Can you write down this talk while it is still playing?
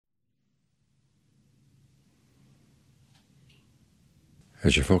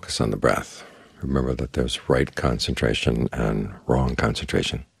As you focus on the breath, remember that there's right concentration and wrong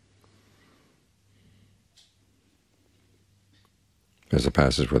concentration. There's a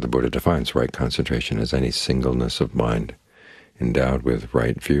passage where the Buddha defines right concentration as any singleness of mind endowed with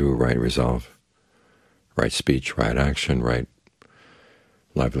right view, right resolve, right speech, right action, right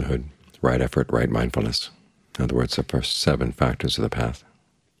livelihood, right effort, right mindfulness. In other words, the first 7 factors of the path.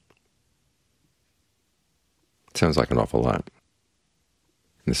 It sounds like an awful lot.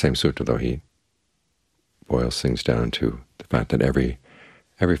 In the same sutta, though, he boils things down to the fact that every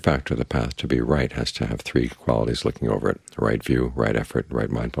factor of the path to be right has to have 3 qualities looking over it: right view, right effort,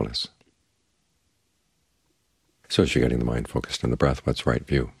 right mindfulness. So as you're getting the mind focused on the breath, what's right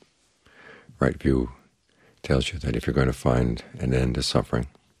view? Right view tells you that if you're going to find an end to suffering,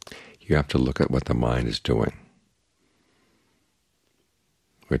 you have to look at what the mind is doing.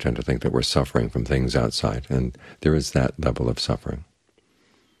 We tend to think that we're suffering from things outside, and there is that level of suffering.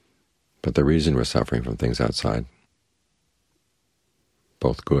 But the reason we're suffering from things outside,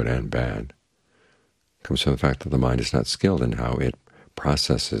 both good and bad, comes from the fact that the mind is not skilled in how it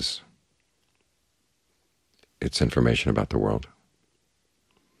processes its information about the world.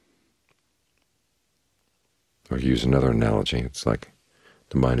 Or to use another analogy, it's like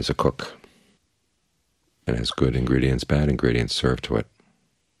the mind is a cook, and has good ingredients, bad ingredients served to it,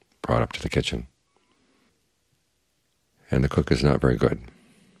 brought up to the kitchen. And the cook is not very good.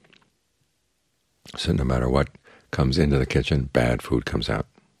 So no matter what comes into the kitchen, bad food comes out.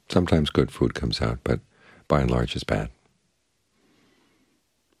 Sometimes good food comes out, but by and large it's bad.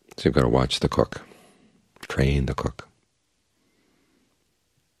 So you've got to watch the cook, train the cook.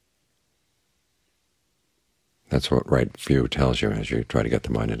 That's what right view tells you as you try to get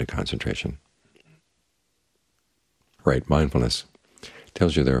the mind into concentration. Right mindfulness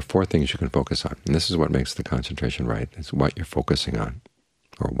tells you there are 4 things you can focus on, and this is what makes the concentration right. It's what you're focusing on,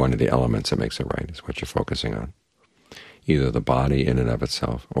 or one of the elements that makes it right is what you're focusing on. Either the body in and of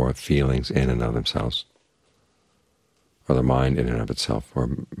itself, or feelings in and of themselves, or the mind in and of itself, or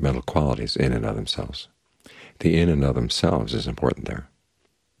mental qualities in and of themselves. The in and of themselves is important there.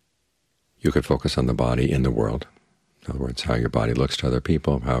 You could focus on the body in the world. In other words, how your body looks to other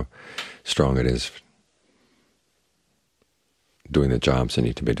people, how strong it is doing the jobs that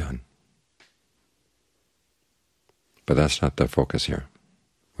need to be done. But that's not the focus here.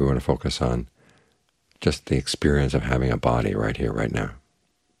 We want to focus on just the experience of having a body right here, right now.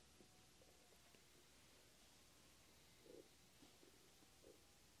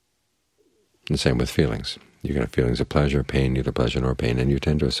 And the same with feelings. You can have feelings of pleasure, pain, neither pleasure nor pain, and you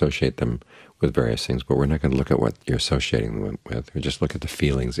tend to associate them with various things, but we're not going to look at what you're associating them with. We just look at the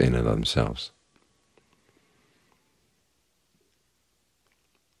feelings in and of themselves.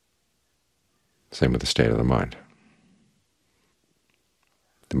 Same with the state of the mind.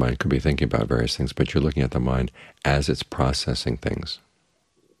 The mind could be thinking about various things, but you're looking at the mind as it's processing things.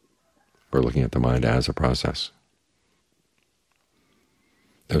 We're looking at the mind as a process.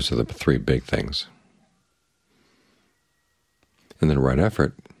 Those are the 3 big things. And then right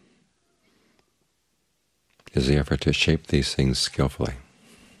effort is the effort to shape these things skillfully.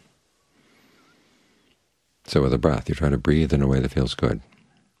 So with the breath, you try to breathe in a way that feels good,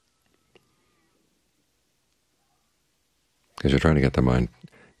 because you're trying to get the mind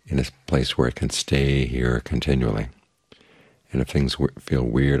in a place where it can stay here continually. And if things feel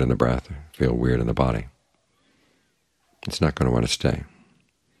weird in the breath, feel weird in the body, it's not going to want to stay.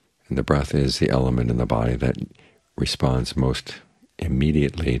 And the breath is the element in the body that responds most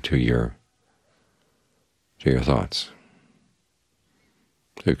immediately to your thoughts.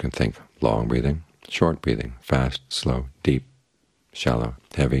 So you can think long breathing, short breathing, fast, slow, deep, shallow,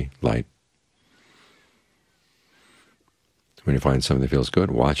 heavy, light. When you find something that feels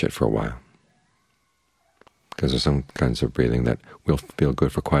good, watch it for a while, because there's some kinds of breathing that will feel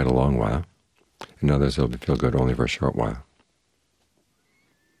good for quite a long while, and others will feel good only for a short while.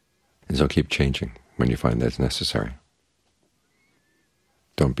 And so keep changing when you find that it's necessary.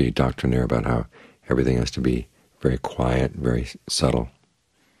 Don't be doctrinaire about how everything has to be very quiet, very subtle.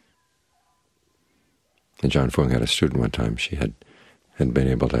 And John Fung had a student one time. She had been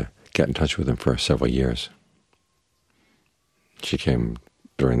able to get in touch with him for several years. She came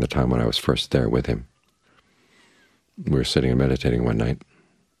during the time when I was first there with him. We were sitting and meditating one night.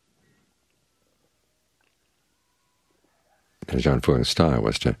 And John Fung's style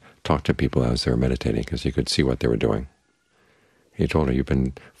was to talk to people as they were meditating, because he could see what they were doing. He told her, "You've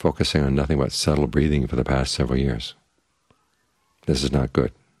been focusing on nothing but subtle breathing for the past several years. This is not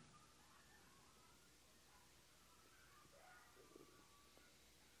good."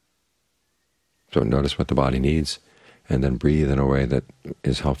 So notice what the body needs, and then breathe in a way that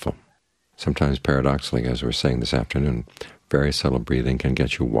is helpful. Sometimes paradoxically, as we were saying this afternoon, very subtle breathing can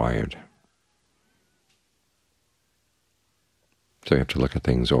get you wired. So you have to look at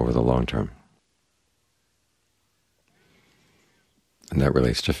things over the long term. And that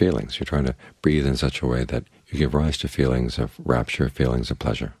relates to feelings. You're trying to breathe in such a way that you give rise to feelings of rapture, feelings of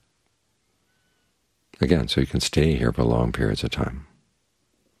pleasure. Again, so you can stay here for long periods of time.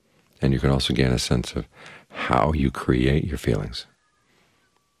 And you can also gain a sense of how you create your feelings.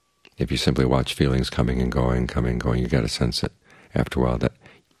 If you simply watch feelings coming and going, you get a sense that after a while that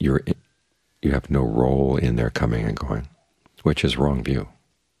you have no role in their coming and going, which is wrong view.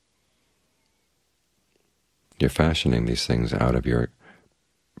 You're fashioning these things out of your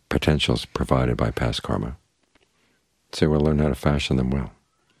potentials provided by past karma. So we'll learn how to fashion them well.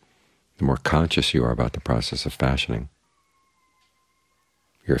 The more conscious you are about the process of fashioning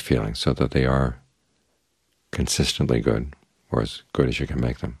your feelings so that they are consistently good, or as good as you can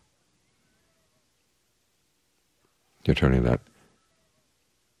make them, you're turning that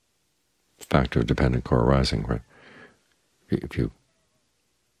factor of dependent co-arising, where if you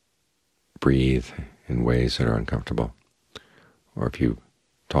breathe in ways that are uncomfortable, or if you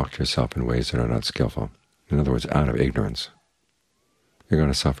talk to yourself in ways that are not skillful, in other words, out of ignorance, you're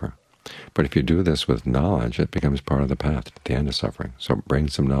going to suffer. But if you do this with knowledge, it becomes part of the path to the end of suffering. So bring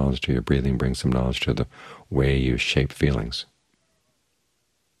some knowledge to your breathing, bring some knowledge to the way you shape feelings.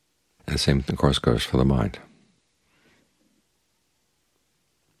 And the same, of course, goes for the mind.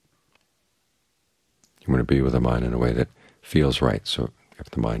 You want to be with the mind in a way that feels right. So if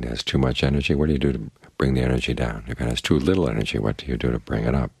the mind has too much energy, what do you do to bring the energy down? If it has too little energy, what do you do to bring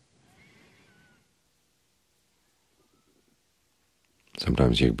it up?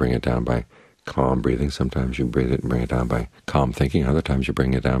 Sometimes you bring it down by calm breathing. Sometimes you bring it down by calm thinking. Other times you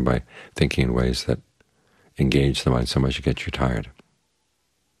bring it down by thinking in ways that engage the mind so much it gets you tired.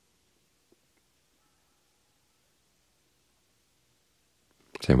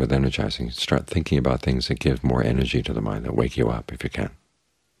 Same with energizing. Start thinking about things that give more energy to the mind, that wake you up if you can.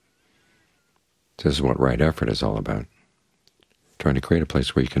 This is what right effort is all about, trying to create a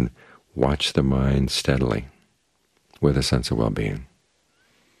place where you can watch the mind steadily with a sense of well-being.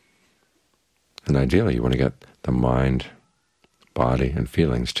 And ideally you want to get the mind, body, and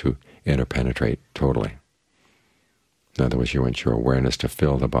feelings to interpenetrate totally. In other words, you want your awareness to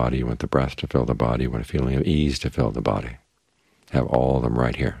fill the body, you want the breath to fill the body, you want a feeling of ease to fill the body. Have all of them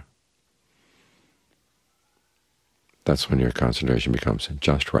right here. That's when your concentration becomes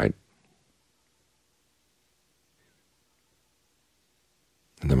just right.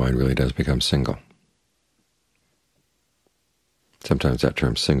 And the mind really does become single. Sometimes that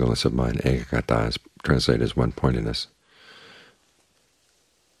term singleness of mind, ekaggata, is translated as one-pointedness.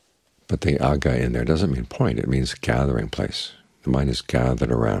 But the agga in there doesn't mean point, it means gathering place. The mind is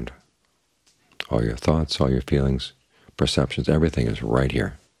gathered around. All your thoughts, all your feelings, perceptions, everything is right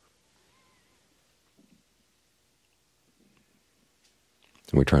here.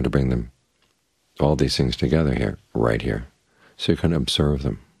 And we're trying to bring them, all these things together here, right here, so you can observe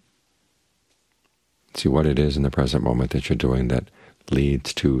them. See what it is in the present moment that you're doing that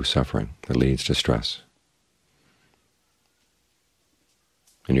leads to suffering, that leads to stress.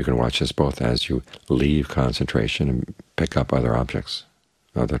 And you can watch this both as you leave concentration and pick up other objects,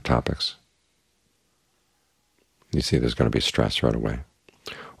 other topics. You see there's going to be stress right away.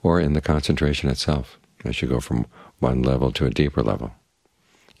 Or in the concentration itself, as you go from one level to a deeper level.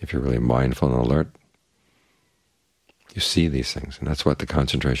 If you're really mindful and alert, you see these things, and that's what the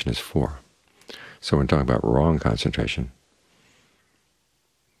concentration is for. So when talking about wrong concentration,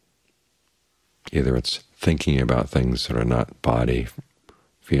 either it's thinking about things that are not body,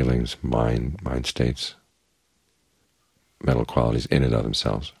 feelings, mind states, mental qualities in and of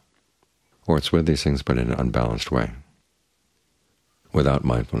themselves, or it's with these things but in an unbalanced way, without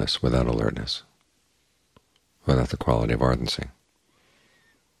mindfulness, without alertness, without the quality of ardency.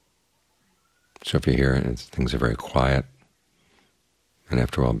 So if you're here and things are very quiet, and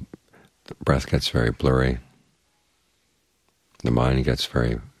after all the breath gets very blurry, the mind gets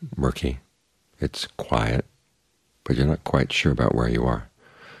very murky, it's quiet, but you're not quite sure about where you are.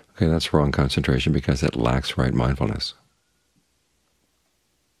 Okay, that's wrong concentration because it lacks right mindfulness.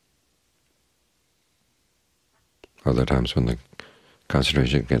 Other times when the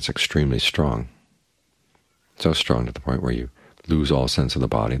concentration gets extremely strong, so strong to the point where you lose all sense of the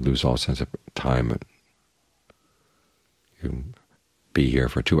body, lose all sense of time. You can be here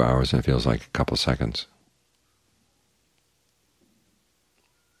for 2 hours and it feels like a couple seconds.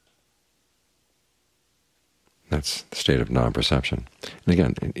 That's the state of non-perception. And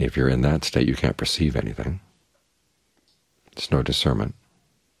again, if you're in that state, you can't perceive anything. There's no discernment.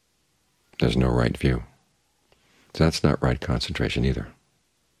 There's no right view. So that's not right concentration either.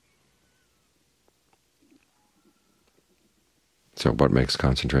 So what makes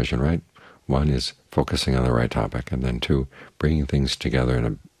concentration right? One is focusing on the right topic, and then two, bringing things together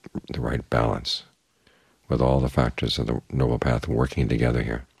in the right balance, with all the factors of the Noble Path working together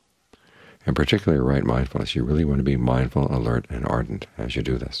here. And particularly right mindfulness. You really want to be mindful, alert, and ardent as you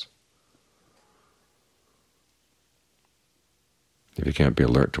do this. If you can't be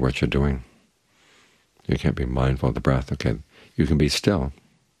alert to what you're doing, you can't be mindful of the breath. Okay, you can be still,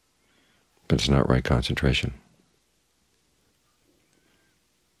 but it's not right concentration.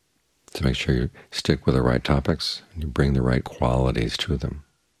 So make sure you stick with the right topics and you bring the right qualities to them.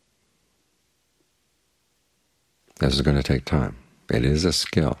 This is going to take time. It is a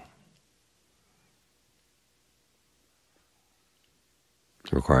skill.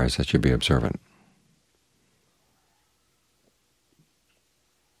 It requires that you be observant.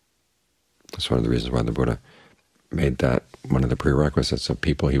 That's one of the reasons why the Buddha made that one of the prerequisites of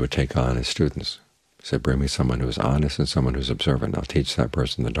people he would take on as students. He said, bring me someone who is honest and someone who's observant. I'll teach that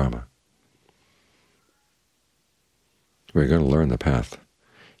person the Dhamma. We're going to learn the path.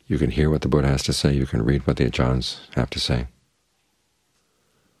 You can hear what the Buddha has to say. You can read what the Ajahns have to say.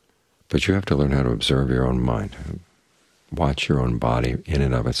 But you have to learn how to observe your own mind. Watch your own body in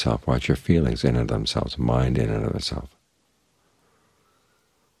and of itself. Watch your feelings in and of themselves, mind in and of itself.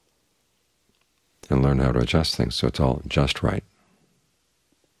 And learn how to adjust things so it's all just right.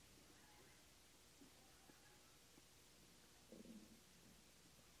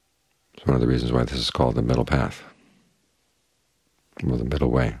 It's one of the reasons why this is called the middle path, or the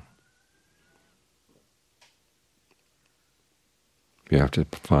middle way. You have to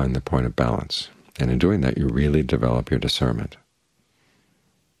find the point of balance. And in doing that, you really develop your discernment.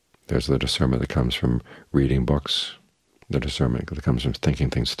 There's the discernment that comes from reading books, the discernment that comes from thinking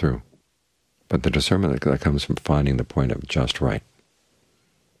things through. But the discernment that comes from finding the point of just right.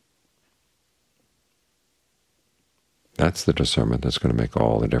 That's the discernment that's going to make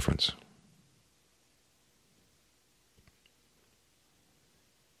all the difference.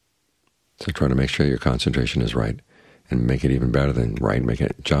 So try to make sure your concentration is right, and make it even better than right, make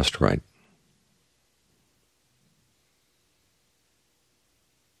it just right.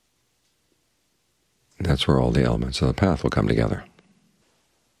 And that's where all the elements of the path will come together.